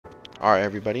Alright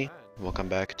everybody, welcome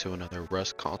back to another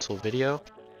RustConsole video.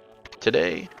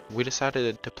 Today, we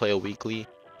decided to play a weekly.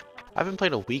 I haven't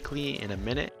played a weekly in a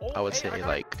minute, I would say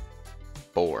like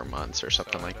 4 months or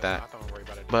something like that.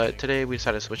 But today we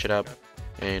decided to switch it up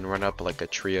and run up like a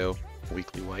trio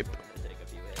weekly wipe.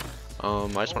 I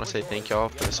just want to say thank y'all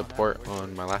for the support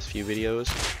on my last few videos.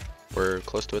 We're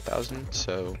close to 1,000,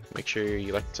 so make sure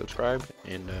you like and subscribe,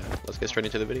 and let's get straight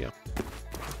into the video.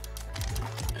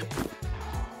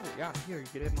 Yeah, here, you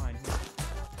get in mine.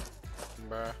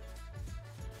 Bruh.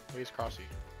 Please crossy.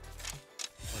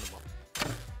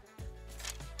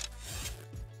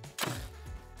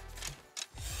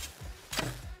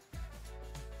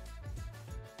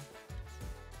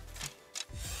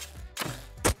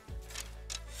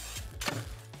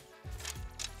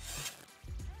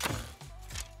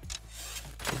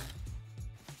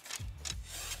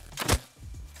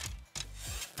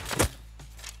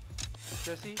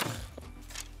 Jesse?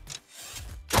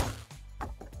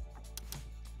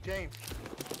 James.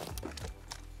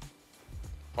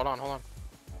 Hold on. Oh, I'm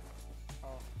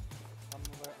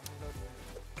loading.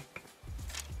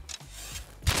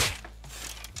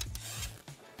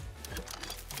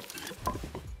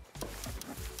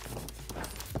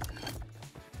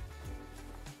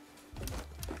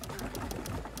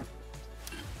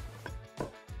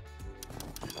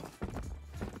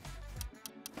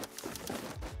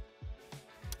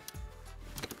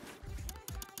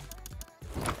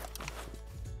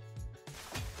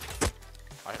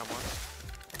 I hit him once.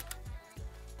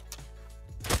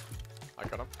 I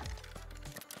got him.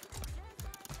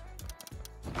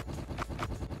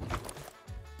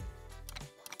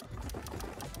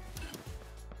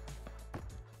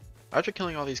 After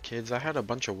killing all these kids, I had a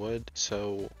bunch of wood,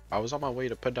 so I was on my way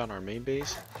to put down our main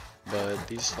base, but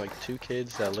these like 2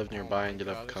 kids that lived nearby ended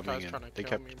up coming and they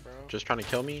kept just trying to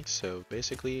kill me, so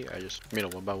basically I just made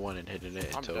it one by one and hit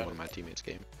it until one of my teammates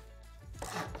came.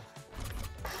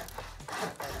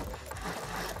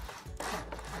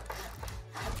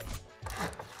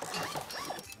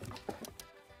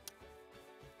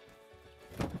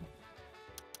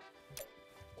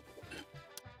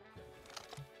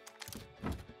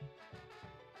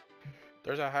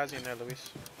 There's a hazy in there, Luis.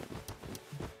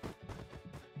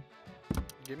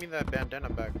 Give me that bandana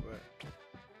back,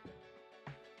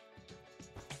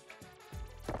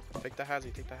 but take the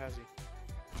hazy,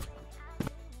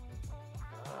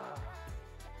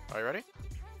 Are you ready?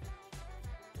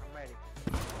 I'm ready.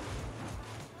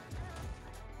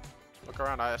 Look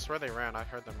around, I swear they ran, I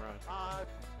heard them run.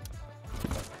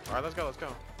 Alright, let's go.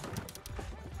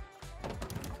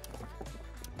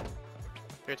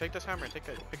 Here, take this hammer,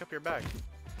 pick up your bag.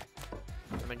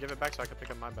 And then give it back so I can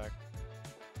pick up my bag.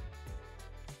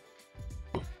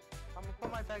 I'm gonna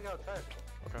put my bag outside.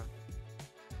 Okay.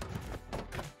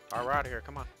 Alright, we're out of here,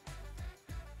 come on.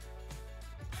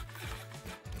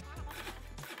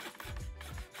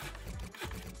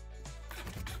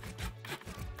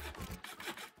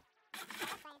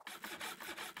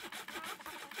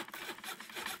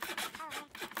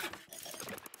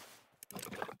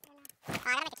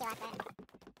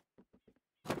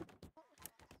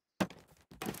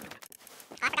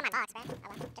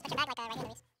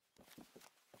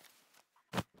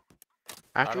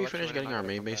 After we finished getting our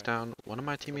main base down, one of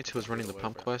my teammates who was running the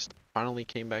pump quest finally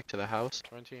came back to the house.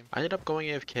 I ended up going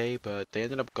AFK, but they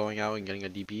ended up going out and getting a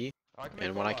DB,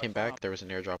 and when I came back, there was an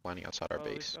airdrop landing outside our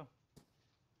base.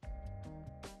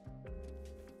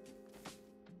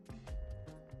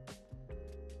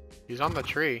 He's on the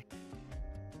tree.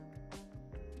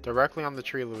 Directly on the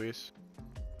tree, Luis.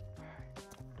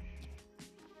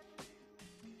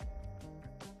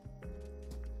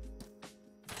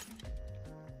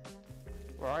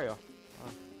 Where are you?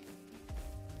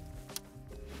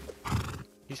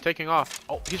 He's taking off.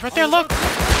 Oh, he's right there, look!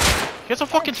 He has a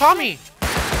fucking Tommy!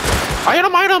 I hit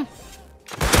him! I hit him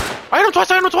twice!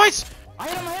 I hit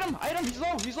him! He's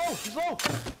low!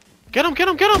 Get him!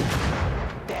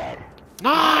 Dead.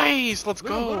 Nice! Let's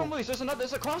go! There's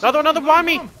Another by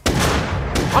me!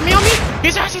 On me!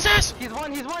 He's ass! He's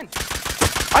one! I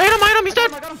hit him! He's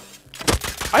dead!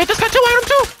 I hit this guy too! I hit him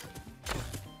too!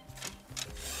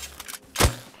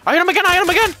 I hit him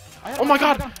again! Oh my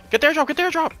god! Get the airdrop! The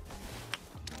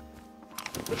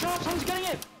drop, someone's getting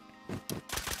it!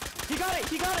 He got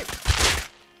it!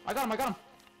 I got him!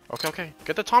 Okay.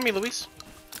 Get the Tommy, Luis.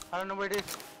 I don't know where it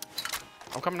is.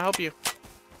 I'm coming to help you.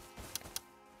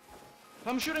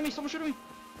 Someone's shooting me!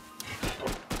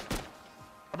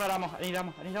 I'm out of ammo. I need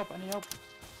help.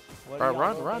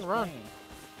 Alright, run.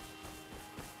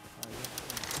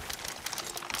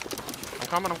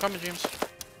 I'm coming, James.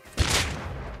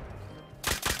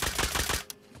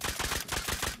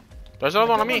 There's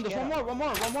another one on me. There's one more.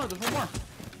 There's one more.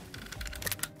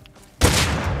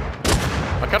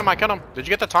 I killed him. Did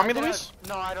you get the Tommy, Luis?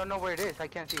 No, I don't know where it is. I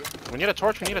can't see it. We need a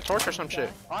torch or some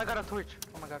shit. Oh, I got a torch.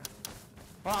 Oh my god.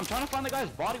 Well, I'm trying to find the guy's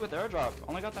body with the airdrop.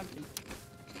 Only got that.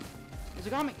 He's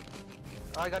got me.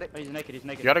 Oh, I got it. Oh, he's naked. He's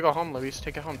naked. You gotta go home, Luis.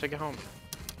 Take it home.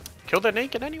 Kill the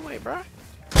naked anyway, bruh.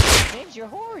 Name's your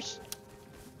horse.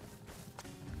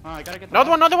 Oh, I gotta get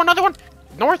Another one.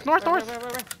 North. Wait.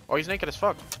 Oh, he's naked as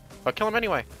fuck. But kill him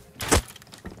anyway.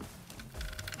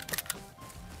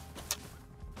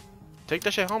 Take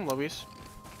the shit home, Luis.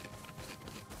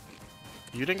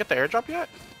 You didn't get the airdrop yet?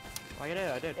 Oh,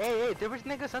 I did. Hey, there was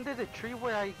niggas under the tree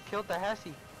where I killed the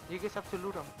Hassie. You guys have to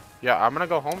loot them. Yeah, I'm gonna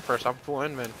go home first. I'm full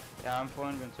inven. Yeah, I'm full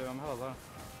inven too. I'm hella low.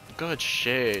 Good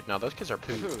shit. Now those kids are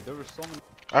poop. Dude, there were so many.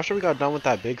 After we got done with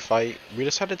that big fight, we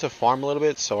decided to farm a little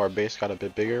bit, so our base got a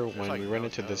bit bigger when we ran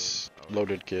into this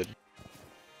loaded kid.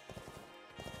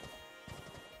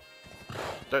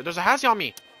 There's a Hassie on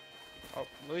me! Oh,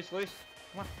 Luis. Come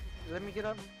on. Let me get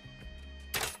up.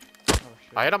 Oh,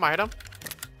 shit. I hit him.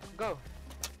 Go.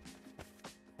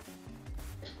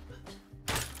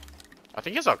 I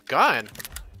think he has a gun.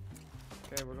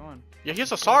 Okay, we're going. Yeah, he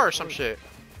has a SAR or some shit.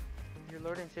 Your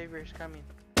Lord and Savior is coming.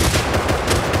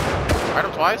 I hit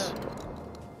him twice.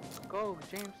 Go,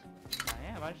 James.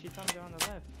 I am. Why did she tell me to go on the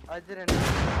left? I didn't.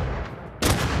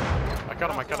 I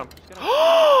got him. Just get him.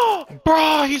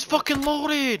 Bruh, he's fucking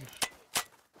loaded.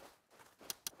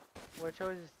 Watch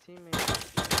out his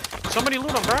teammate. Somebody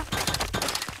loot him, bruh.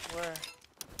 Where?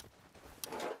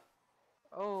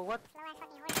 Oh, what?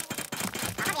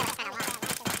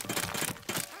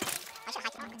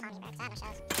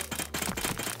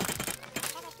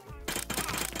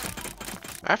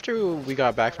 After we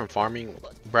got back from farming,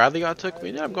 Bradley got took. We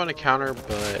ended up going to counter,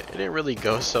 but it didn't really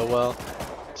go so well.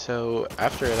 So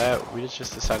after that, we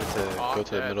just decided to go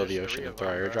to the middle of the ocean and throw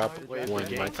our airdrop when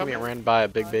my teammate ran by a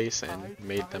big base and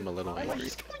made them a little angry.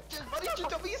 Why did you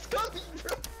tell me he's coming,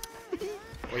 bro?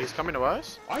 Wait, he's coming to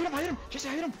us? I hit him. Jesse,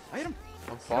 I hit him.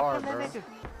 I'm far, bro.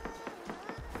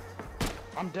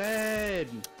 I'm dead.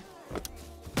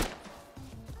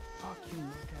 Fuck you,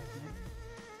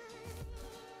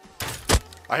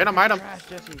 I hit him. Trash,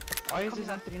 Jesse. Why is his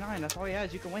M39? That's all he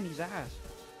has. You can win his ass.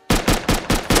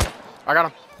 I got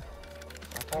him.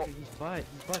 I told you, he's butt.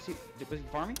 Was he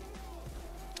farming?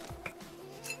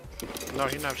 No,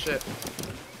 he didn't have shit.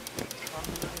 I'm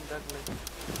looting Douglas.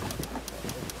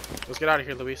 Let's get out of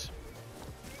here, Luis.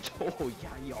 Oh,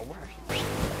 yeah, we're actually...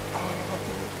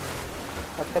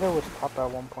 I thought it was top at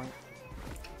one point.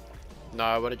 No,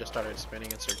 I would have just started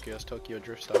spinning in circus, Tokyo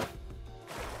drift style.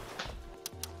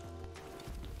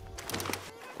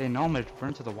 They know I'm gonna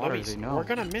burn to the water. Luis, They know. we're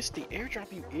gonna miss the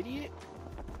airdrop, you idiot.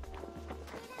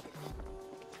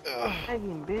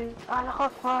 Begging, bitch.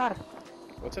 Allah.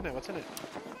 What's in it?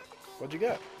 What'd you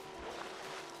get?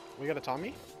 We got a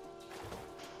Tommy?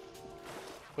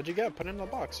 What'd you get? Put it in the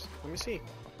box. Let me see.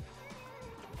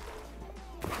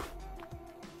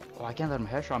 Oh, I can't let him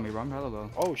headshot me, bro. I'm hella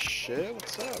low. Oh shit,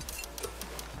 what's up?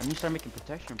 I need to start making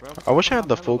protection, bro. I wish I had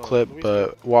the full clip,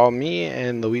 but while me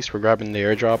and Luis were grabbing the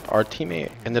airdrop, our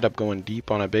teammate ended up going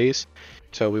deep on a base.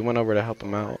 So we went over to help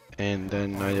him out, and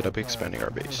then I ended up expanding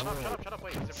our base. Shut up,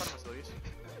 wait, he's in front of us, Luis.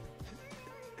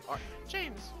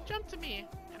 James, jump to me,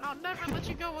 and I'll never let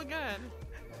you go again.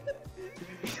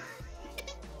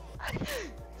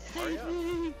 Save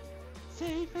me!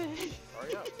 Save me!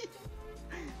 Hurry up.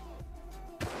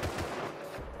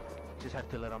 Just have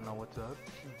to let him know what's up.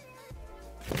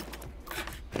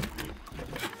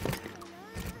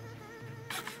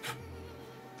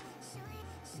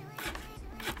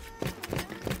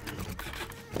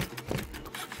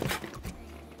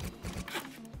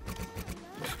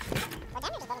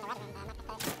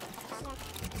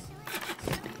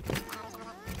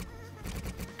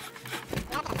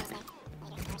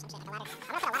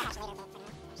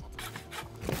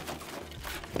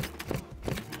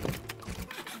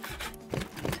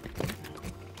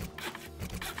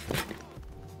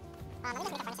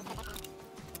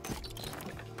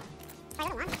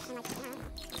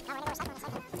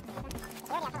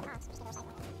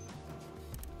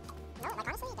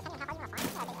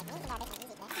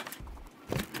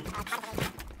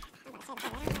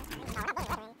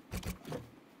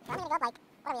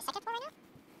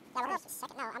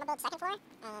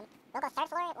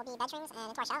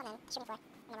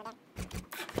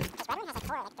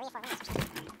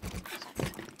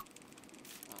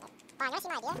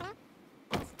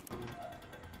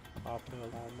 I fell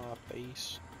on my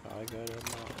face. I got it on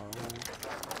my own.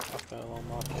 I fell on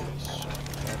my face.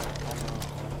 Got it on my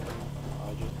own. I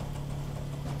just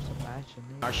Actually.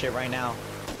 Our shit right now. Yeah,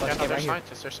 Let's no, get they're right here.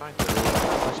 scientists. They're scientists.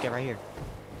 Let's get right here.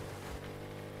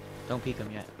 Don't peek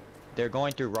them yet. They're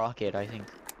going through rocket, I think.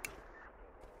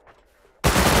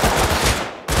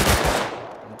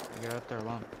 You're up there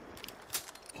alone.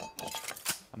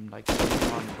 I'm like on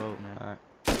the boat, man. Alright.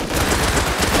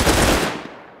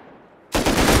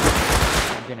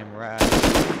 I'm getting wrapped.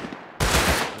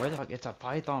 Where the fuck? It's a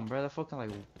python, bro. That fucking like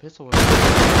pistol.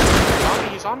 He's on me.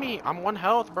 He's on me. I'm 1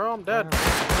 health, bro. I'm dead.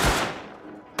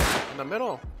 In the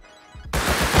middle.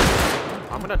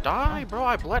 I'm gonna die, bro.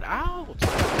 I bled out.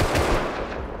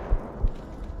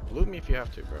 Loot me if you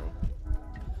have to, bro.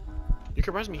 You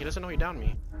can res me. He doesn't know he downed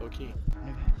me. Low key.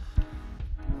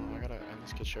 Oh, I gotta end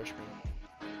this kid's share screen.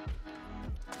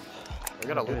 We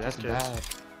gotta loot That's these kids. bad.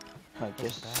 Like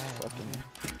That's just bad, fucking.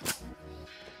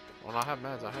 Well, I have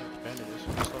meds. I have bandages.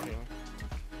 I'm still healing.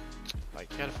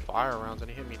 Like, he had fire rounds and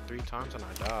he hit me 3 times and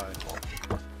I died.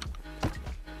 Well,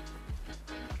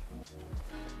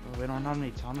 we don't know how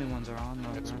many Tommy ones are on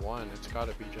though. It's bro. 1. It's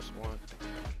gotta be just 1.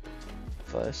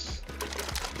 Fuss.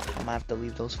 I'm gonna have to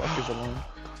leave those fuckers alone.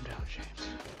 Calm down, James.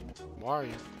 Why are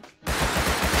you?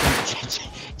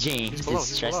 James He's below, is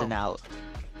he's stressing below. out.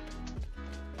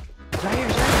 Right here,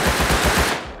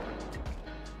 right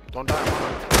Don't die.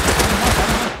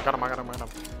 Got him, I got him, I got him.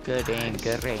 Good aim,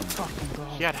 good aim. Fucking go.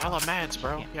 He had hella meds,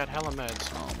 bro. He had hella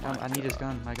meds. Oh I need his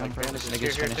gun. My gun Like broke. bandages.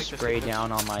 Nigga's Here, gonna take this, spray take this.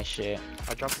 down on my shit.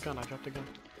 I dropped the gun, I dropped the gun.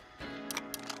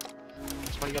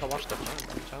 That's why you gotta watch the front,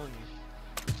 I'm telling you.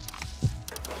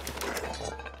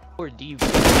 4 deep.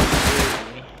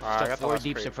 Alright, I got the 4 last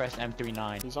deep crate. suppressed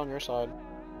M39. He's on your side.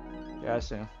 Yeah, I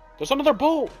see him. There's another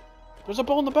bull! There's a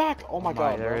bull in the back! Oh my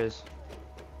god, there bro. is.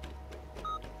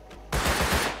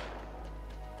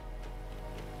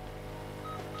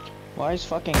 Why is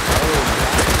fucking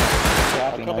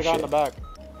I killed the guy in the back.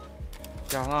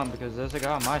 Yeah, hold on, because there's a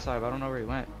guy on my side, but I don't know where he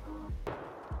went.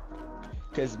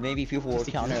 Because maybe people will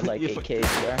counter like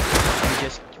AKs, bro. You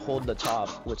just hold the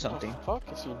top with something. What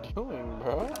the fuck is he doing,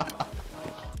 bro?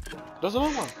 There's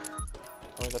another one!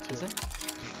 Oh, that's Is you. it?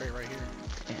 Crate right here.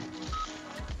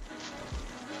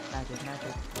 Magic,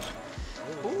 magic.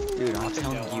 Dude, I'll I'm take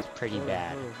telling that you one. pretty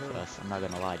bad. Plus, I'm not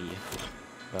gonna lie to you.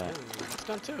 But It's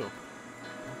done too.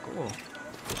 Cool.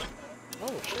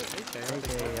 Oh shit, AK. I'll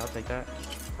take that. AK, I'll take that.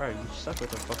 Bro, you suck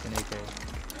with the fucking AK.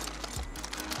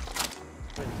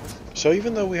 So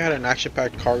even though we had an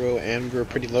action-packed cargo and we were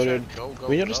pretty loaded, Go, go,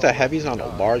 we noticed go. that heavies on the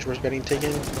God. large were getting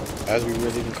taken as we were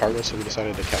leaving cargo, so we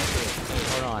decided to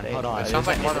cancel. hold on, hold on. It sounds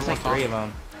like more than There's like one 3 of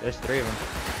them. There's 3 of them.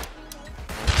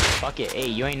 Fuck it. Hey,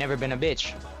 you ain't never been a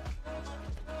bitch.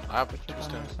 I have two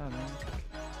still. Nah,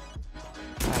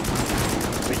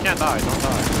 We can't die, don't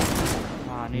die.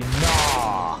 I need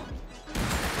Nah.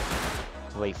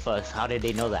 Wait, fuss. How did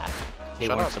they know that? They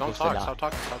Shut weren't up, don't supposed talk, to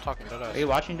die. stop talking, dead Are you ass.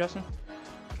 watching, Justin?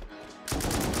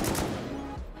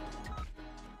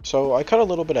 So I cut a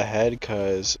little bit ahead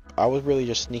because I was really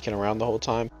just sneaking around the whole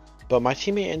time, but my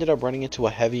teammate ended up running into a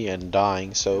heavy and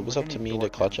dying, so it was We're up to getting me to door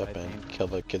clutch camped, up I and think. kill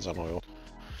the kids on oil.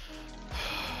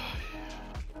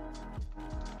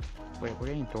 Wait, we're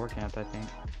getting door camped, I think.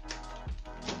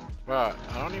 Bro,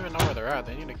 I don't even know where they're at.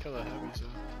 They need to kill the heavies.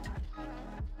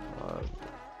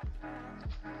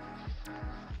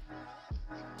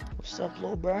 What's up,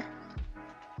 little bro?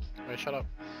 Wait, shut up.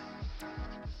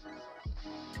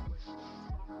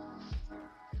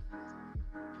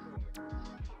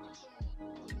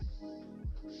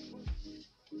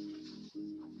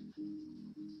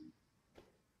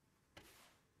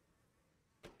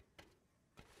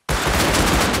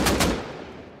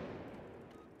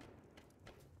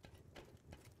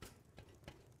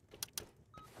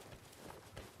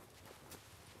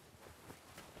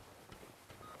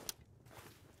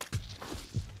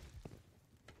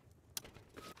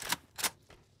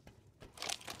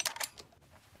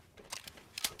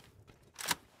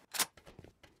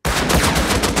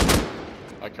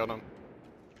 I killed him.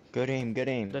 Good aim, good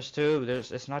aim. There's 2.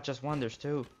 It's not just 1, there's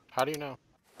 2. How do you know?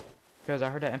 Because I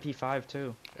heard an MP5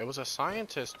 too. It was a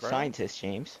scientist, bro. Scientist,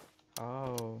 James.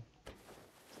 Oh.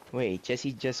 Wait,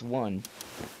 Jesse just won.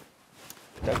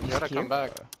 You gotta come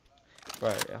back.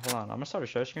 Right, hold on. I'm gonna start a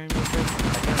share screen real quick.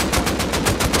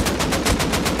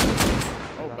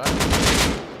 Oh, back.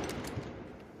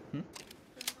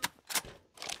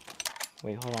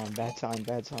 Wait, hold on. Bad sign,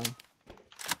 bad sign.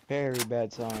 Very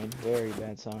bad sign, very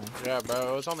bad sign. Yeah,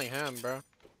 bro. It was only him, bro.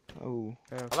 Oh.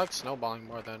 I like snowballing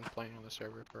more than playing on the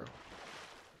server, bro.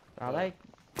 I like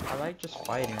just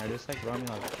fighting. I just like roaming,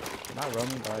 like not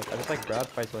roaming, but I just like grab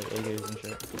fights like AKs and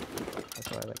shit. That's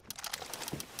what I like.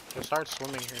 Just start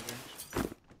swimming here, James.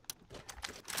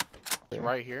 It's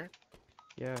right here.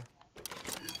 Yeah.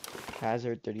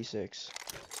 Hazard 36.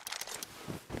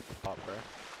 Oh, bro.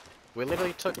 We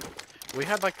literally took. We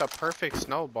had like the perfect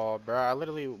snowball, bro.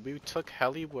 We took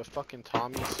heli with fucking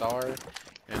Tommy, Star,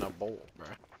 and a bolt, bro.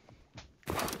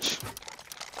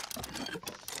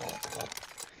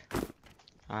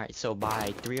 Alright, so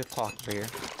by 3 o'clock, bear.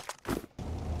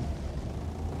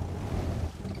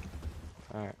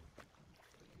 Alright.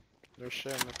 There's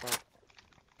shit in the front.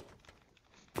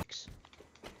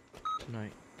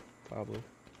 Tonight, probably.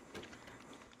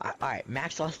 Alright,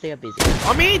 max last day up is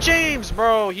I mean, James,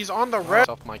 bro. He's on the red.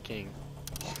 Off my king.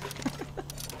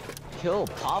 He'll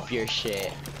pop your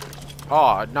shit.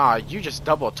 Oh, nah. You just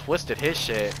double twisted his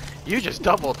shit. You just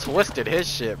double twisted his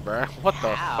shit, bro. What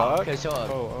the How? fuck? 'Cause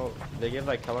Oh, they give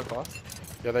like color cloth?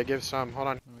 Yeah, they give some. Hold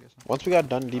on. Once we got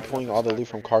done deploying all the loot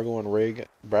from cargo and rig,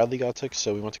 Bradley got took,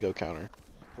 so we went to go counter.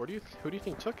 Who do you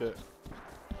think took it?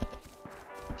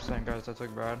 Same guys that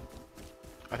took Brad.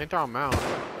 I think they're on Mount.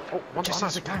 Oh, one's Just on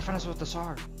there's us. a guy in front of us with the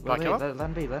SAR. I kill him? Let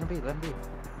him be, let him be, let him be.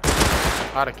 I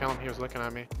had to kill him. He was looking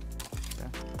at me.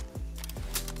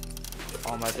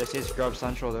 Oh my, this is Grub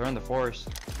Central. They're in the forest.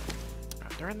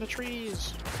 They're in the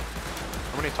trees.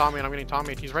 I'm getting Tommy and I'm getting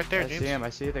Tommy. He's right there, I James. see him. I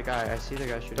see the guy. I see the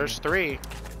guy shooting. There's me. 3.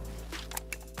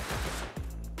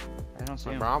 I don't see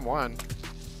him. Bro, I'm 1.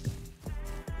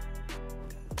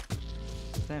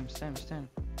 Stem.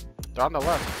 They're on the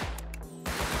left.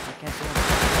 I can't see him.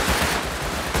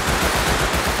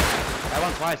 I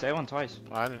won twice.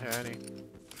 I didn't hit any.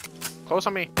 Close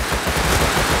on me.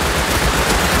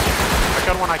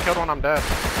 I killed one. I'm dead. I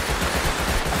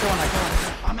killed one.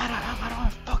 I'm out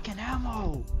of fucking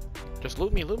ammo. Just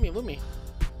loot me.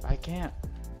 I can't.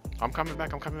 I'm coming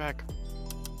back.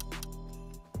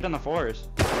 He's in the forest.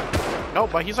 No,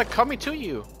 but he's like coming to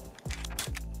you.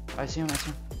 I see him.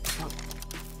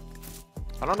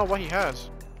 I don't know what he has.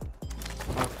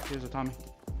 Oh, here's a Tommy.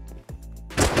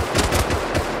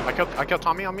 I killed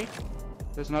Tommy on me.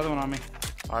 There's another one on me.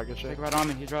 Alright, good shit. He's right on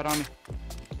me.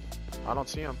 I don't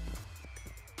see him.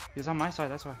 He's on my side,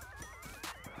 that's why.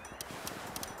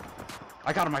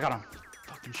 I got him.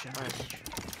 Fucking shit. Nice.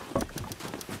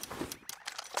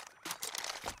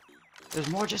 There's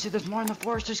more, Jesse. There's more in the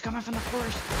forest. He's coming from the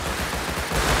forest.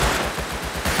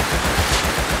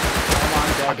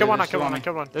 I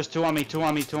killed one. There's two on me.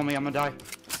 I'm gonna die.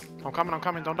 I'm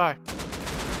coming. Don't die.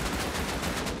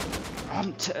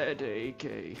 I'm dead,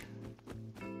 AK.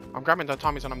 I'm grabbing the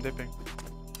Tommies and I'm dipping.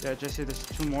 Yeah, Jesse, there's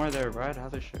 2 more there, right? How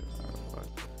the shit? Oh, fuck.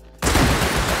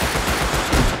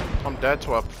 I'm dead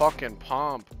to a fucking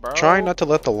pump, bro. Trying not to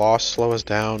let the loss slow us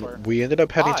down, we ended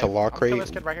up heading to I'll lock kill rate,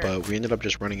 this kid right here. but we ended up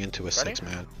just running into a Ready?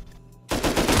 6-man.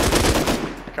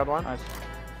 I killed one. Nice.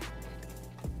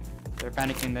 They're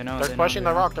panicking. They know. They're pushing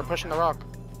the rock. They're pushing the rock.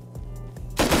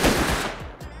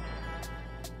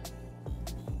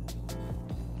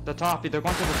 The top. They're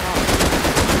going to the top.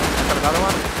 Got another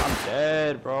one. I'm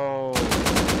dead, bro.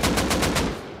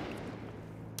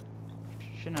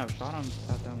 Shouldn't have shot him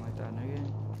at them like that,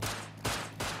 nigga.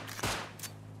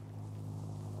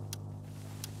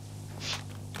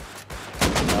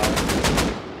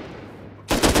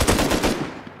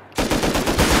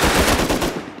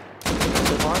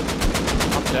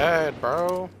 I'm dead,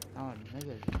 bro. Oh,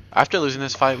 nigga. After losing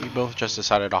this fight, we both just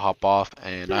decided to hop off,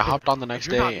 and I hopped on the next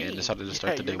You're not day me. and decided to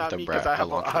start the day you're with not the me, Brat. 'cause I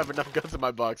have enough guns in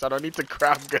my box. I don't need to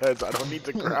craft guns. I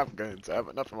have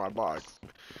enough in my box.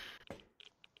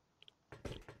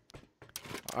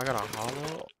 I got a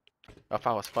hollow. If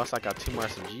I was fuss, I got 2 more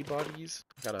SMG bodies.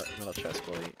 I got another chest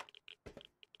plate.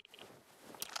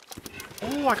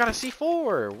 Oh, I got a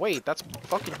C4. Wait, that's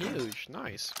fucking huge.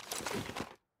 Nice.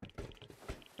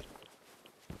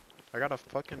 I got a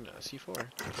fucking C4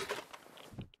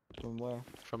 From where?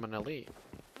 from an elite.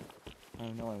 I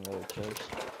don't know any other cares.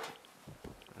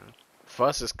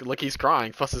 Fuss is look, he's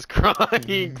crying. Fuss is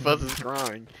crying. Fuss is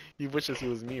crying. He wishes he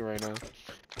was me right now.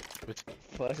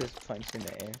 Fuss is punched in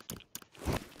the air.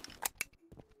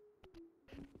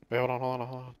 Wait, hold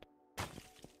on.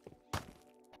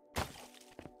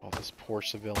 Oh, this poor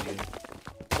civilian.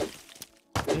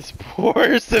 This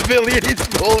poor civilian, he's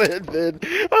bulleted.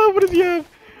 Oh, what does he have?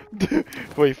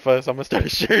 Wait, Fuss, I'm gonna start a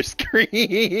share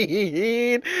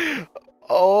screen.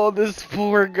 Oh, this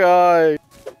poor guy.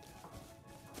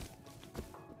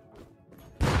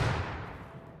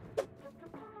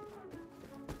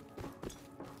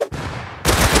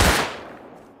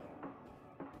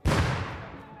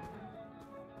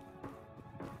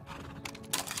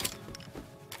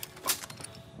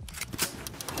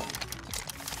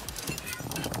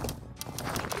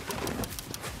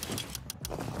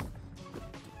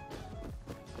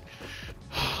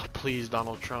 Please,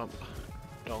 Donald Trump,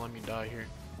 don't let me die here.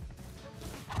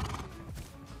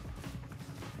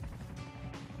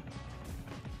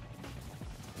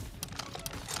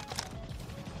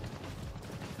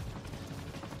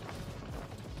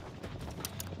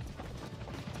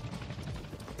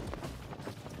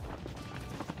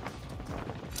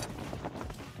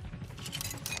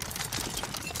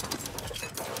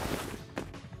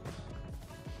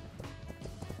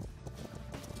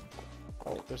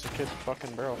 There's a kid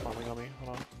fucking barrel farming on me.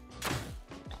 Hold on.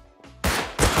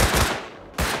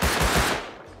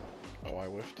 Oh, I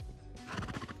whiffed.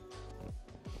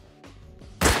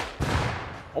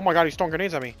 Oh my god, he's throwing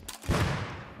grenades at me.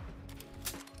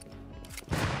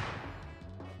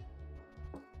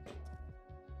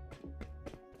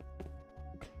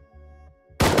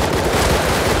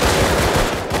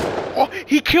 Oh,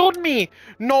 he killed me!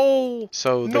 No!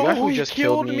 So the No, guy who he just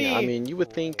killed killed me, I me! mean, you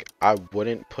would think I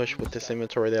wouldn't push with this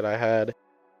inventory that I had,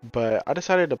 but I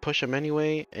decided to push him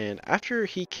anyway, and after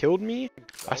he killed me,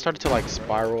 I started to like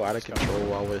spiral out of control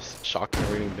while I was shocking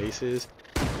and raiding bases.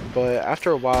 But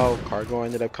after a while, cargo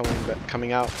ended up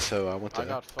coming out, so I went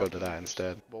to go to that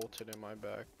instead. Bolted in my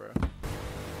back, bro.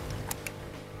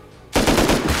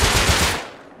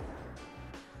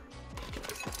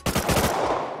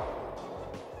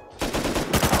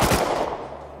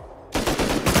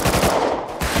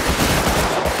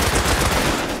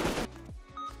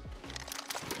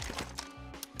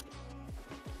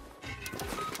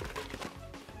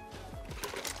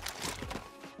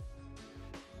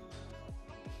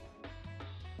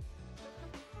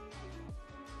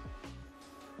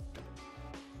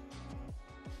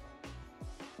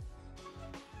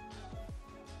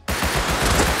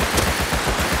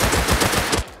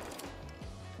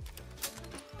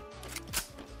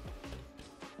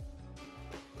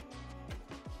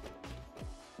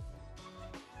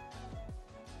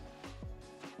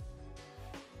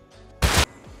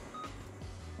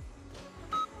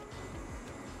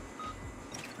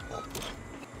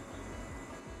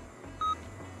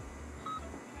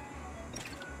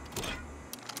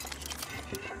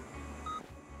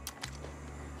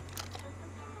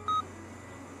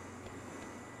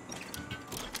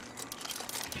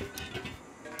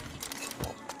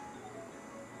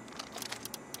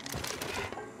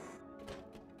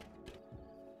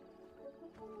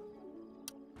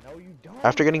 No, you don't.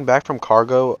 After getting back from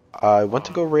cargo, I went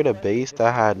to go raid a base that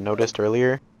I had noticed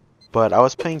earlier, but I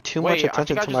was paying too much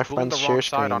attention to my friend's share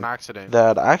screen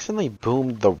that I accidentally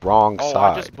boomed the wrong I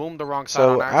side. just boomed the wrong side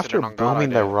So on after accident. On God, I booming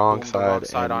the did. wrong Boomed the wrong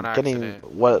side on and getting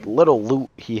accident. what little loot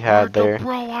he had there,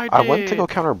 Bro, I went to go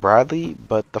did. counter Bradley,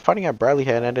 but the fighting at Bradley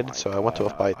had ended, Oh my so I went to a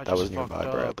God, fight I that was just nearby fucked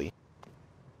up. Bradley.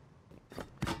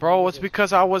 Bro, it's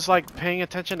because I was like paying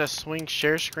attention to swing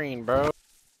share screen, bro.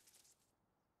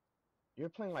 You're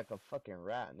playing like a fucking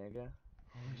rat, nigga.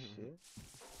 Oh shit.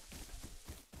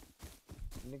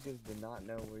 Niggas did not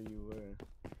know where you were.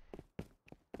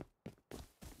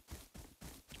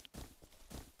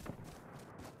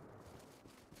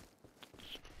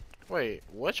 Wait,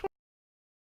 which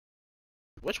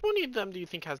one of them do you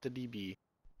think has the DB?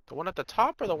 The one at the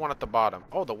top or the one at the bottom?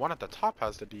 Oh, the one at the top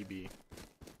has the DB.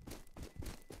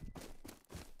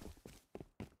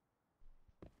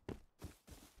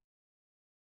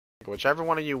 Whichever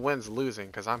one of you wins losing,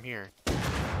 because I'm here.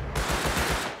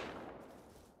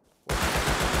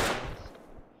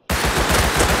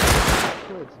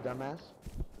 Kids, dumbass.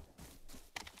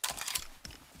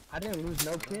 I didn't lose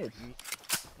no kids.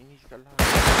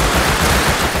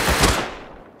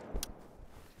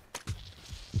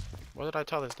 What did I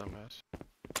tell this dumbass?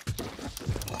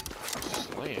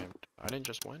 Slammed. I didn't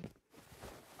just win.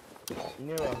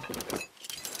 Nero.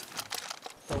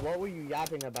 So what were you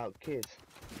yapping about kids?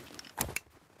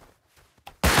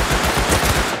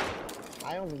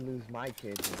 I only lose my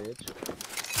kids, bitch.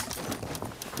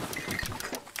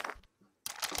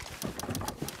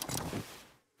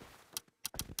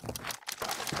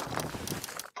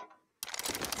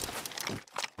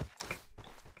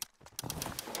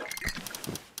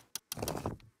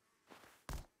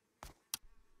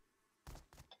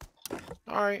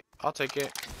 Alright, I'll take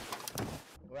it.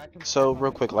 So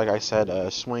real quick, like I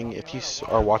said, Swing, if you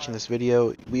are watching this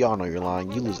video, we all know you're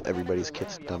lying. You lose everybody's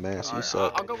kids, dumbass. You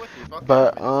suck. I'll go with you. Fuck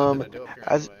But it. I mean, there's nothing to do up here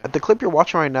as anyway. the clip you're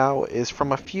watching right now is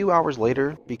from a few hours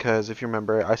later, because if you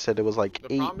remember, I said it was like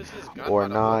The 8 problem is his gun or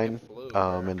kinda 9 fucking flew,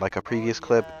 bro. in like a previous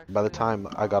clip. By the time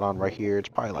I got on right here, it's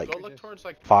probably like Go look towards,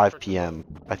 like, 5 towards the p.m.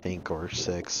 I think, or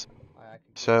 6.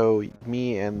 So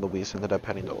me and Luis ended up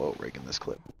heading to low rig in this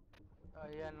clip.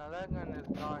 Yeah, no, that gun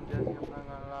is gone, Jesse, I'm not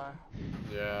gonna lie.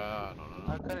 Yeah, I don't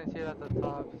know. I couldn't see it at the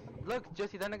top. Look,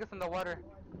 Jesse, that nigga's in the water.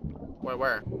 Wait,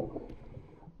 where?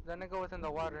 That nigga was in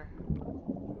the water.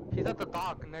 He's at the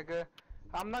dock, nigga.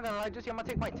 I'm not gonna lie, Jesse, I'm gonna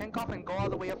take my tank off and go all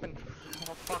the way up and...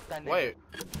 Oh, fuck that nigga. Wait.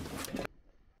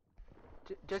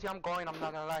 Jesse, I'm going, I'm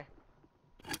not gonna lie.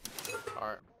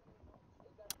 Alright.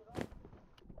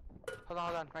 Hold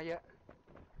on, not yet.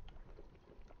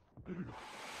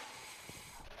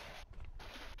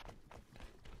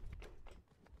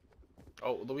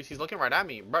 Oh, Luis, he's looking right at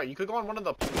me. Bro, you could go on one of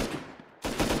the...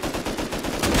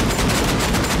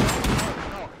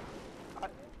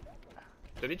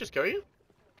 Did he just kill you?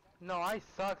 No, I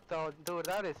suck though, dude.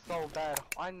 That is so bad.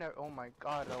 I never. Oh my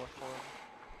god, that was horrible.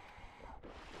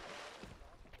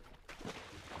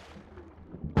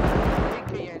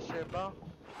 AK and shit, bro.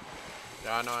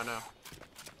 Yeah, I know.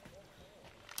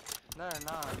 No, they're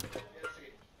not.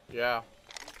 Yeah.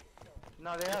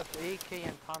 No, they have AK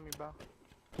and Tommy, bro.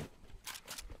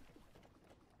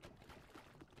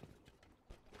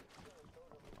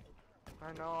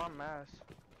 I know, I'm ass.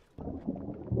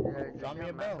 Yeah, Drop me a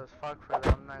I'm bell. ass as fuck for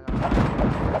that. I'm not gonna.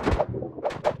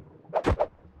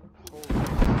 Holy shit.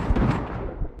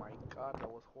 Oh my god, that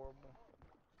was horrible.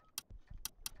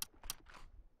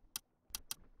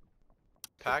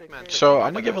 Pac-Man. So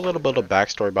I'm gonna give a little bit of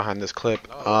backstory behind this clip.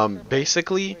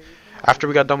 Basically, after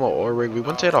we got done with Orig, we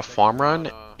went to hit a farm run,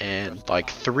 and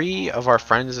like 3 of our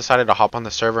friends decided to hop on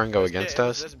the server and go against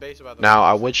us. Now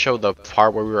I would show the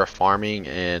part where we were farming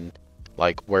and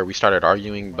like where we started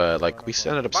arguing, but like we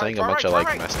ended up saying a bunch of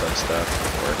like messed up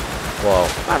stuff. Or, well,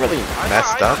 not really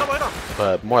messed up,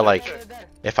 but more like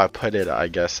if I put it, I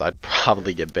guess I'd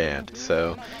probably get banned.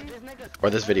 So. Or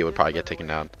this video would probably get taken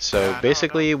down. So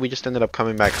basically, we just ended up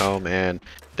coming back home, and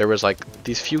there was like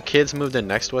these few kids moved in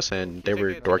next to us, and they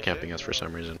were door camping us for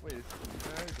some reason. Wait,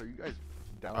 are you guys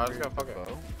down Let's go, fuck it.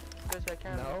 Guess I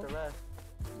can't No. with the rest.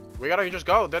 We gotta just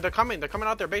go. They're coming. They're coming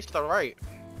out their base to the right.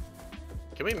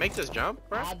 Can we make this jump,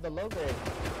 bro? Add the logo.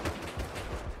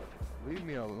 Leave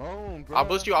me alone, bro. I'll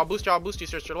boost you. I'll boost you. I'll boost you,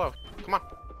 sister. Low. Come on.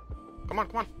 Come on.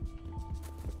 Come on.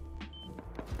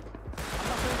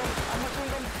 I'm not going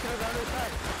to the other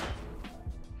side.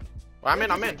 Well, I'm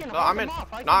in. I'm in. No, I'm in.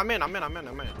 No, I'm in.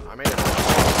 I made it.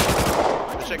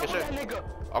 Good shit. Good shit.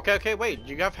 Okay. Okay. Wait.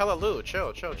 You have hella loot.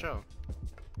 Chill.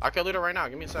 I can loot it right now.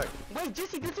 Give me a sec. Wait,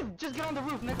 Jesse, just get on the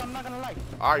roof, nigga. I'm not gonna lie.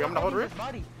 Alright, you want me to hold the roof?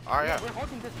 Body. Alright, yeah. We're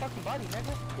holding this fucking body,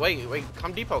 nigga. Wait.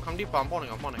 Come depot. I'm holding.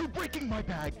 You're breaking my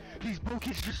bag. These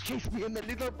brokies just chased me and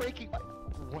then they're breaking my...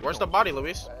 Where's the body,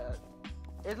 Luis?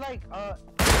 It's like,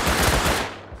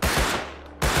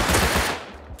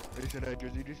 Is it a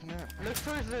jersey just now? look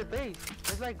towards their base.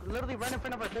 It's like literally right in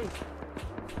front of our base.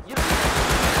 You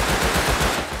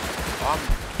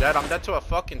I'm dead to a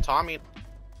fucking Tommy.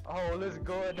 Oh, let's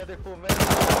go. Another full man.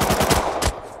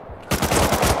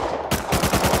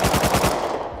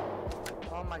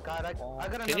 Oh my god, I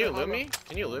got Can you another loot me?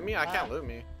 Can you loot me? I can't loot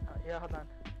me. Yeah, hold on.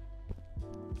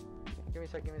 Give me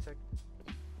a sec.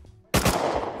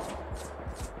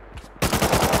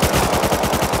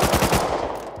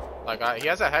 Like, he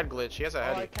has a head glitch. He has a Oh,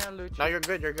 I head. can't loot you. No, you're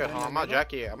good. I'm not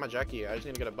Jackie. I'm not Jackie. I just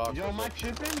need to get a box. Yo, am I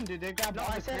tripping? Did they got No,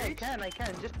 I said I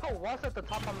can. Just put walls at the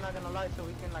top, I'm not gonna lie, so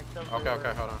we can like jump Okay,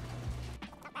 through hold on.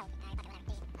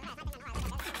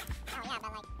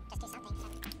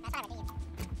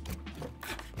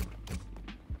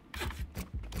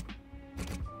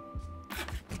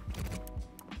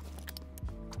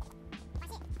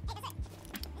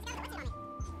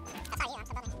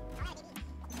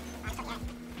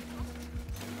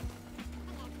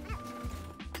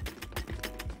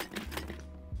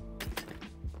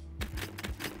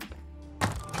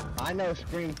 I know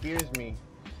Scream fears me.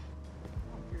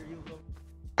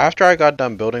 After I got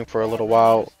done building for a little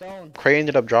while, Stone. Cray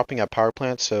ended up dropping at power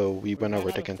plant, so we went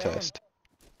over to contest.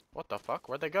 What the fuck?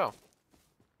 Where'd they go?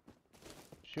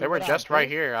 Shoot They were it out, just right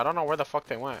please. here. I don't know where the fuck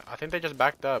they went. I think they just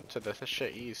backed up to this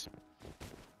shit east.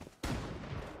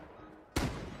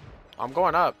 I'm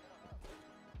going up.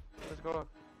 Let's go.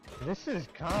 This is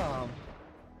calm.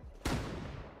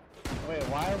 Wait,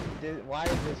 why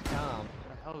is this calm?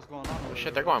 What the hell is going on? Oh over shit,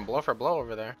 there? they're going blow for blow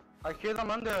over there. I hear them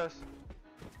under us.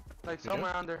 Like You do?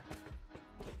 somewhere under.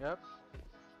 Yep.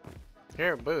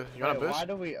 Here, boost. You want a Wait, boost? Why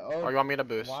do we Or you want me to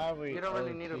boost? Why are we You don't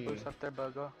really need a OT? boost up there,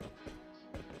 but go.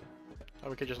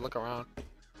 Or we could just look around.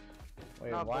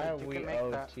 Wait, No, why but are you we can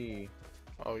make that. OT?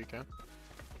 Oh, you can.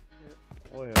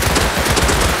 Wait,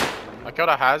 I killed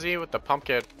a Hazy with the pump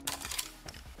kit.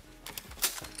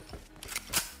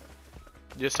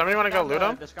 Does somebody want to go Down loot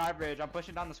them? The sky bridge. I'm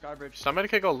pushing down the sky bridge. Somebody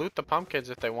could go loot the pump kids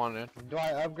if they wanted. do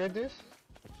I upgrade this?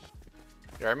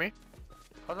 You heard me?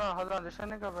 Hold on. There's a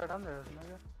nigga right under us,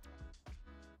 nigga.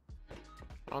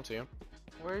 I don't see him.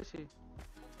 Where is he?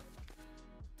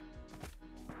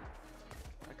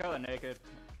 I got it naked.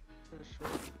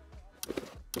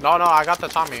 Shit. No, I got the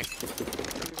Tommy. You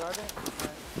got it?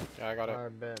 Yeah, I got it.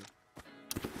 Alright, bet.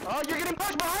 Oh, you're getting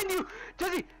pushed behind you!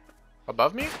 Jesse!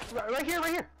 Above me? Right here.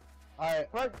 Alright,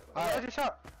 Right. Alright. Where's your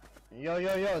shot?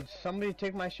 yo, somebody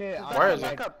take my shit. Where is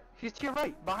Back it? up. He's to your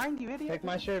right. Behind you, idiot. Take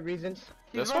my shit, reasons.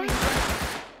 He's This right, one? he's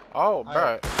right. Oh,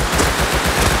 Alright. bro.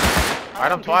 I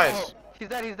hit him twice. He's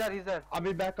dead. I'll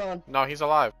be back on. No, he's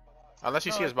alive. Unless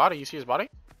you see his body. You see his body?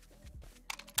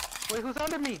 Wait, who's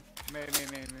under me? Me.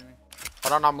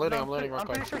 Hold on, I'm looting. No, I'm looting real I'm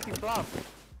quick. pretty sure he flopped.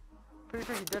 Pretty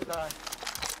sure he did die.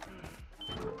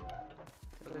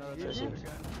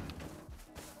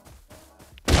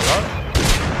 Hello?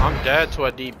 I'm dead to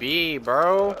a DB,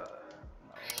 bro.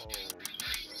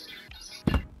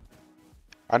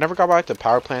 I never got back to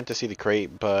power plant to see the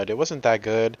crate, but it wasn't that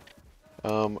good.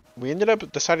 We ended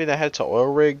up deciding to head to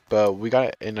oil rig, but we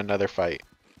got in another fight.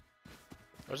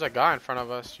 There's a guy in front of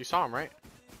us. You saw him, right?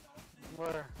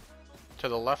 Where? To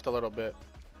the left a little bit.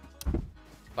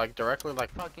 Like directly,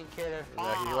 like. Fucking kid.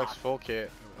 Yeah, he looks full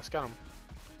kit. Let's get him.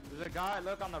 There's a guy,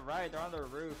 look on the right, they're on the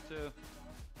roof too.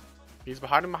 He's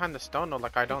hiding behind the stone though,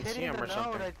 like I don't see him or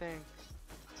something. I think.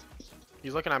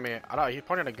 He's looking at me. I don't. He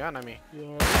pointed a gun at me.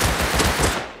 Yeah.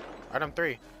 Item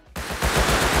 3.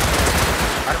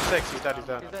 Item 6. He's dead. He's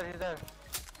dead. He's dead.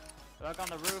 Look on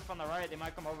the roof on the right, they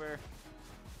might come over.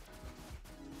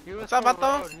 He was What's up, full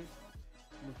Vato? road.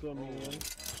 What's up, man?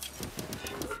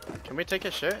 Can we take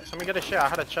his shit? Somebody get his shit. I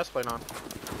had a chest plate on.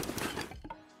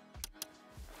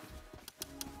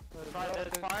 There's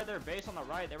probably their base on the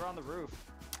right, they were on the roof.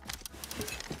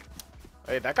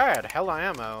 Hey, that guy had hella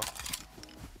ammo.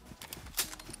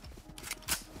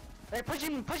 Hey,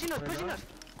 pushing us.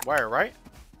 Where? Right?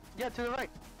 Yeah, to the right.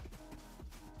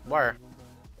 Where?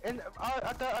 And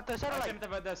at the satellite.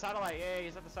 The satellite, yeah,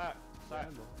 he's at the side.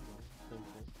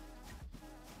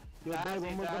 Yo, That's babe, I'm it,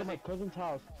 gonna go to that's my it. cousin's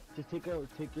house. Just take your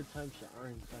time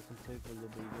showering so I can play for a little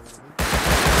bit, you know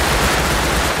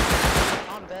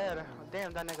what I'm dead.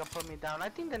 Damn, that nigga put me down. I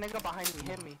think the nigga behind me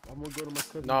hit me. I mean? I'm gonna go to my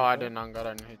cousin's No, I house. did not. God,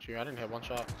 I didn't hit you. I didn't hit one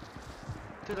shot.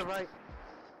 To the right.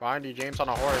 Behind you, James on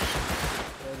a horse.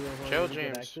 Yeah, dude, hold Chill, on, let me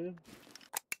get James. active.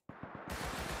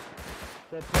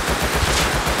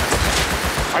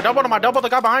 I doubled the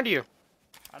guy behind you.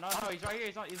 I know, he's right here,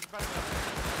 he's right here.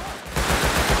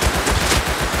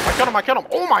 I killed him.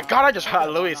 Oh my god, I just No, had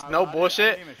Luis. No I didn't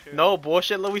bullshit. even shoot. No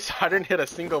bullshit, Luis. I didn't hit a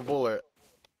single bullet.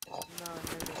 No,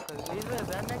 nigga, cause either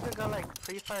that nigga got like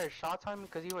free fire shots on me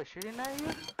cause he was shooting at you.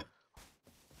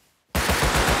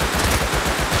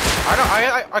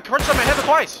 I crunched him and hit him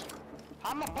twice.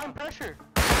 I'm applying pressure.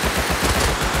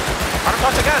 Item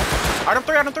twice again. Item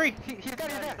 3. He's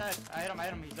dead, he's dead. I hit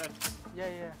him, he's dead.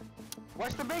 Yeah.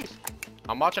 Watch the base.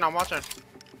 I'm watching.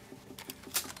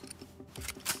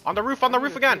 On the roof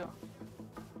again.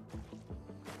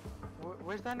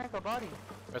 Where's that nigga body?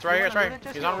 It's right You here, it's wanna right loot it,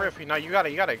 here. He's Jesse, on the or- roof. No, you got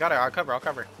it. I'll cover.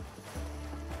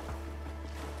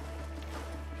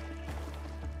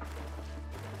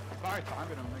 Sorry,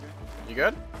 target him, nigga. You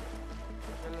good?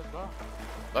 Yeah, let's go.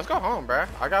 Let's go home, bruh.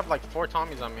 I got like 4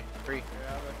 Tommies on me. 3.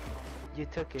 You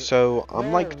took it. So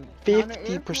I'm like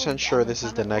 50% sure this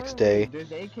is the next day,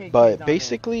 but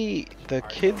basically the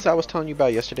kids I was telling you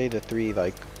about yesterday, the 3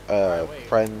 like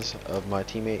friends of my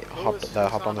teammate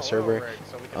that hopped on the server,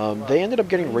 they ended up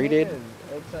getting raided,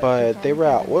 but they were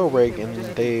at oil rig and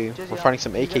they were finding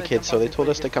some AK kids, so they told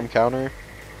us to come counter,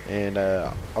 and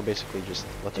I'll basically just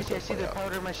let the Jesse, I clip see play the out.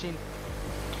 powder machine.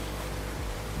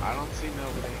 I don't see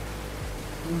nobody.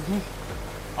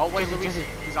 Oh wait, Luis,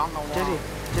 he's on the wall.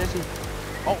 Jesse.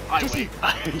 Oh, Jesse,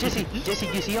 you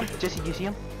see him? Jesse, you see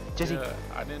him? Jesse. Yeah,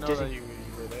 I didn't know Jesse. that you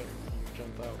were there. You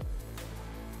jumped out.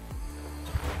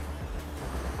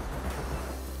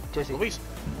 Jesse.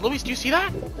 Luis, do you see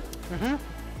that? Mm-hmm.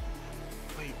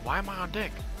 Wait, why am I on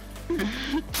dick?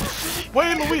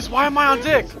 Wait, Luis, why am I on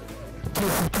dick?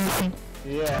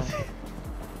 Yeah.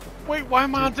 Wait, why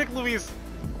am I on dick, Luis?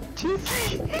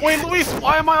 Wait, Luis,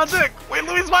 why am I on dick? Wait,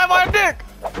 Luis, why am I on dick?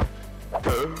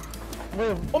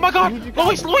 Oh my god!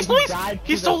 Luis!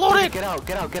 He's so loaded! Get out.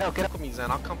 Fuck me, Zen.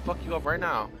 I'll come fuck you up right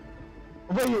now.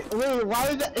 Wait, why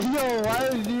is that? Yo, why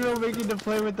is Nero making the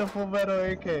play with the full metal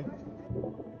AK?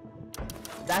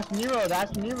 That's Nero.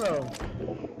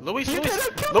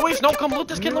 Luis, no, come loot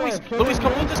this kid, Luis! Luis,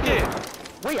 come loot this kid!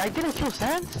 Wait, I didn't kill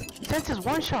Sans? Sans is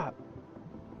one shot.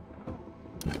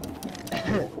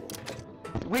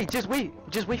 Wait, just wait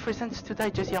for Sans to die,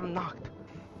 Jesse, I'm knocked.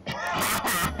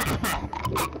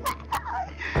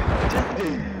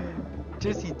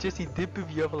 Jesse, dip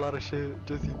if you have a lot of shit.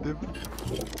 Jesse, dip.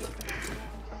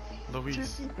 Luis,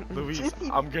 Jesse.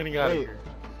 I'm getting out of here.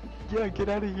 Yeah, get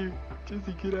out of here.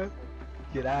 Jesse, get out.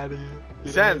 Get out of here.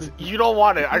 Sans, you don't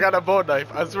want it. I got a bone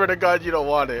knife. I swear to God, you don't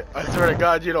want it. I swear to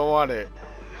God, you don't want it.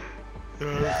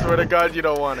 I swear to God, you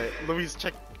don't want it. Luis,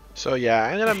 check. So yeah,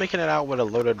 I ended up making it out with a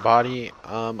loaded body.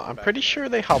 I'm pretty sure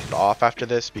they hopped off after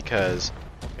this because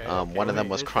one of them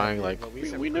was crying like,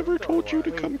 we never told you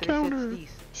to come counter.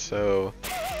 So,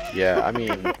 yeah, I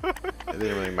mean, it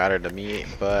didn't really matter to me.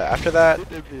 But after that,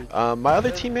 my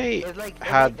other teammate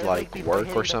had like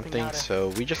work or something, so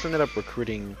we just ended up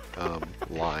recruiting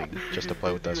Line just to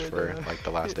play with us for like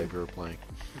the last day we were playing.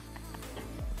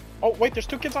 Oh wait, there's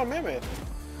 2 kids on Mammoth.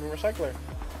 Recycler.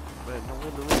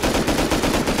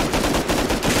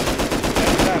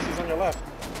 Yeah, he's on your left.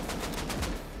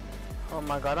 Oh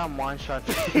my god, I'm one shot.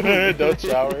 Don't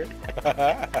shower.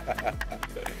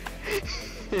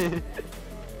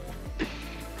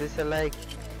 This is like.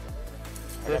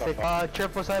 This is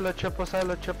triple silo, triple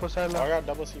silo, triple silo. I got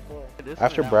double C4.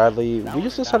 After Bradley, we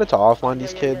just decided to offline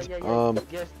these kids.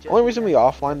 Only reason we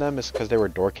offlined them is because they were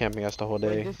door camping us the whole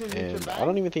day, and I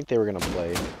don't even think they were gonna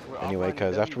play anyway.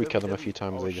 Because after we killed them a few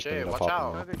times, they just ended up watch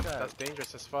hopping out. out. That's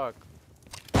dangerous as fuck.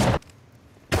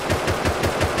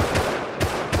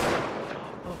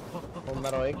 Full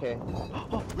metal AK.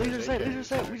 Oh, laser sight, laser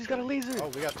sight. We just got a laser. Oh,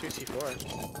 we got 2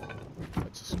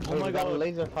 C4. Oh my god, a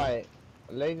laser fight.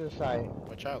 Laser sight.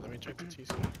 Watch out, let me check the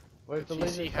TC. Where's the TC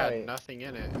laser had sight? nothing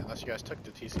in it, unless you guys took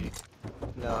the TC.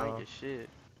 No. Shit.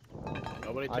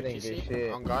 Nobody I took didn't get TC?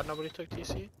 shit. On God, nobody took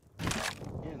TC?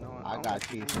 Yeah, no. I got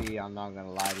TC, I'm not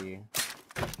gonna lie to you.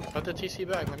 Put the TC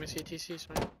back, let me see TC,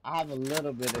 Swing. I have a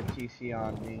little bit of TC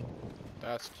on me.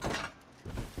 That's...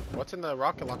 What's in the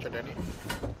rocket launcher, Danny?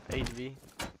 HV.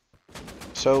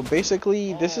 So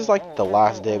basically, this is like the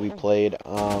last day we played.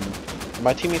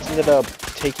 My teammates ended up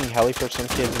taking heli for some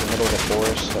kids in the middle of the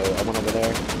forest, so I went over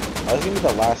there. This is gonna be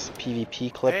the last PvP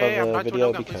clip Hey, I'm of the not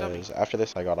video doing that, please help me. because after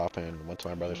this I got off and went to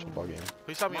my brother's football game.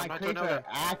 Please help me, My I'm not doing crates are that.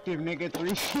 active, nigga. 3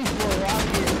 C4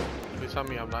 rockets. Please help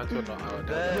me, I'm not doing Yo, I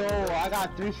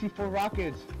got 3 C4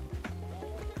 rockets.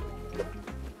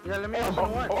 Yeah, let me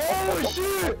open one. Oh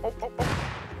shit! Oh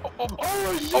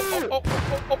shit!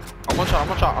 I'm one shot,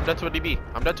 I'm dead to a DB.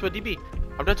 I'm dead to a DB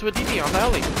on the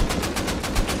heli.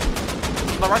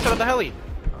 On the right side of the heli.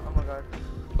 Oh my god.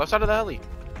 Left side of the heli.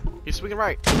 He's swinging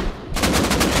right.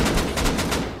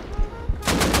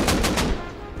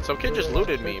 Some kid just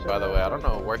looted me, by the way. I don't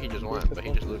know where he just went, but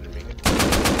he just looted me.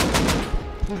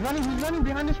 He's running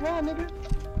behind this wall, nigga.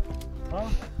 Huh?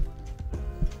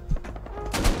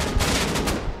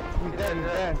 He's dead, he's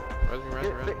dead. Res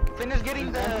me. Finish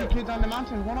getting There's the. MP kids on the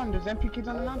mountain. Hold on, there's MP kids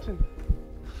on the mountain.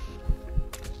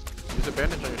 Use a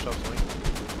bandage on yourself, Swing.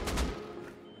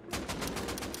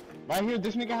 Right here,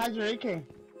 this nigga has your AK.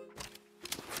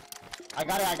 I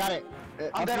got it.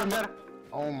 I'm dead.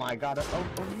 Oh my god.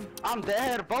 I'm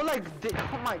dead, bro. Like,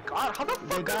 oh my god. How the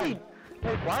fuck are we?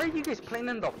 Like, why are you guys playing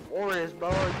in the forest, bro?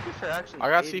 You guys are actually. I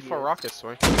got idiots. C4 rockets,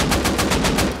 Swing.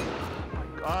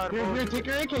 God, bro. Here, take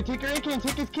your AK and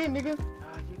take his kid, nigga.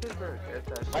 You guys better get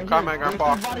that shit. Right Comment, here,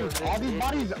 Grandpa. All these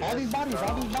bodies. I'm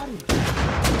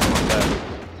dead.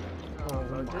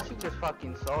 Bro, this is just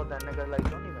fucking sold that nigga. Like,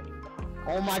 don't even.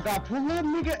 Oh my god, pull up,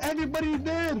 nigga, everybody's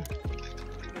dead. You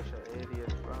guys are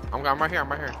idiots, bro. I'm right here.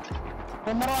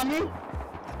 Come on me.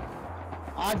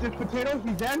 Just potatoes,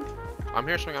 he's dead. I'm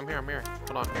here, Swing, I'm here.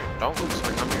 Hold on, here. Don't lose,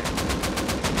 Swing, I'm here.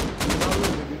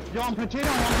 Yo, I'm potato.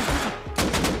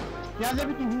 He has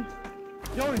everything.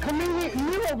 Yo, come in here,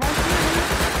 Nero, right here.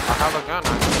 I have a gun, I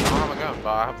don't have a gun, but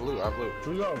I have loot,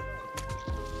 Nero.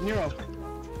 Nero.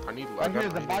 I need Right here,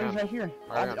 the body's right here.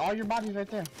 Alright. All your bodies right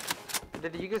there.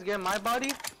 Did you guys get my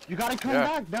body? You gotta come Yeah.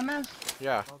 back, dumbass.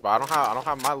 Yeah, but I don't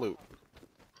have my loot.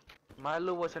 My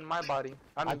loot was in my body.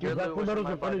 I I mean, do your black loot was in potatoes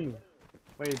my in front of body. you.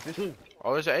 Wait, is this it?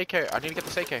 Oh, there's an AK. I need to get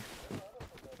this AK.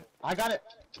 I got it.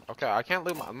 Okay, I can't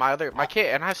loot my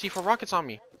kit, and I have C4 rockets on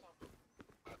me.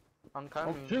 I'm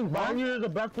coming. Shoot, behind you is a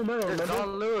black potato, Just remember?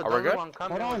 don't loot. Are we Don't good? loot, I'm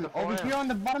coming Hold on, with the over 4M. here on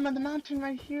the bottom of the mountain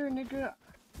right here, nigga.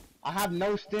 I have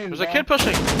no stim, There's a kid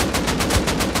pushing.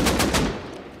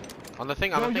 On the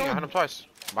thing, Yo, I hit him twice.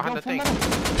 Behind the thing.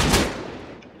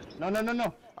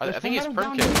 No. I think it's Full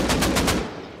perm metal kit. down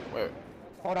Wait,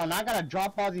 Hold on, I gotta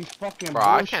drop all these fucking bro,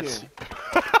 I bullshit. can't see.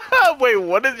 Wait,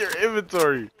 what is your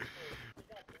inventory?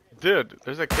 Dude,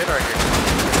 there's a kid right here.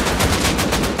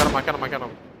 I got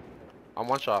him. I'm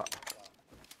one shot.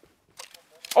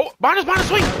 Oh, behind us,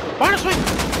 swing!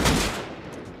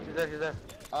 She's there.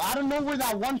 I don't know where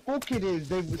that one full kid is.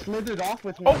 They slithered off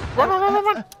with me. Oh,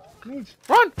 run! Please.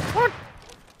 Run!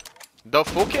 The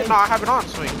full kit? No, I have it on,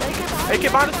 Swing. AK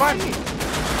behind us.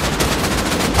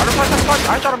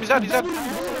 I shot him, he's dead.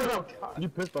 You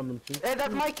pissed on them, too. Hey,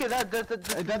 that's my kid. It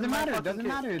doesn't matter.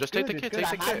 Just take the kid,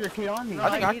 I have your kid on me. I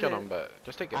think I need killed it. him, but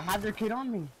just take it. I have your kid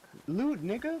on me. Loot,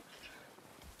 nigga.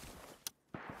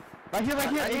 Right here.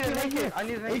 I need an AK right here. AK. I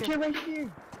need an AK. AK right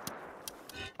here.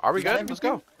 Are we You got good? Let's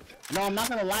go. No, I'm not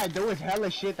gonna lie. There was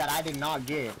hella shit that I did not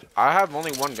get. I have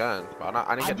only one gun, but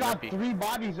I didn't I get the dropped MP. 3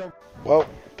 bodies of. Well,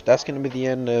 that's gonna be the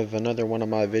end of another one of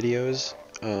my videos.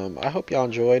 I hope y'all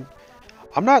enjoyed.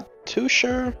 I'm not too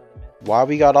sure why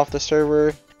we got off the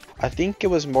server. I think it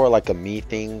was more like a me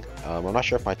thing. I'm not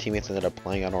sure if my teammates ended up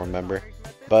playing, I don't remember.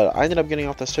 But I ended up getting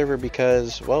off the server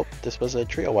because, well, this was a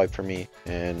trio wipe for me.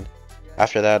 And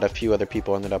after that, a few other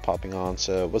people ended up popping on,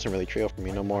 so it wasn't really trio for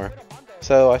me no more.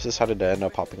 So I decided to end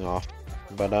up popping off.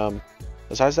 But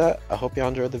besides that, I hope y'all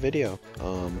enjoyed the video.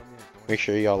 Make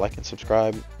sure y'all like and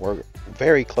subscribe. We're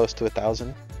very close to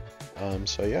 1,000.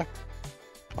 So yeah,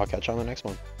 I'll catch you on the next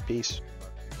one. Peace.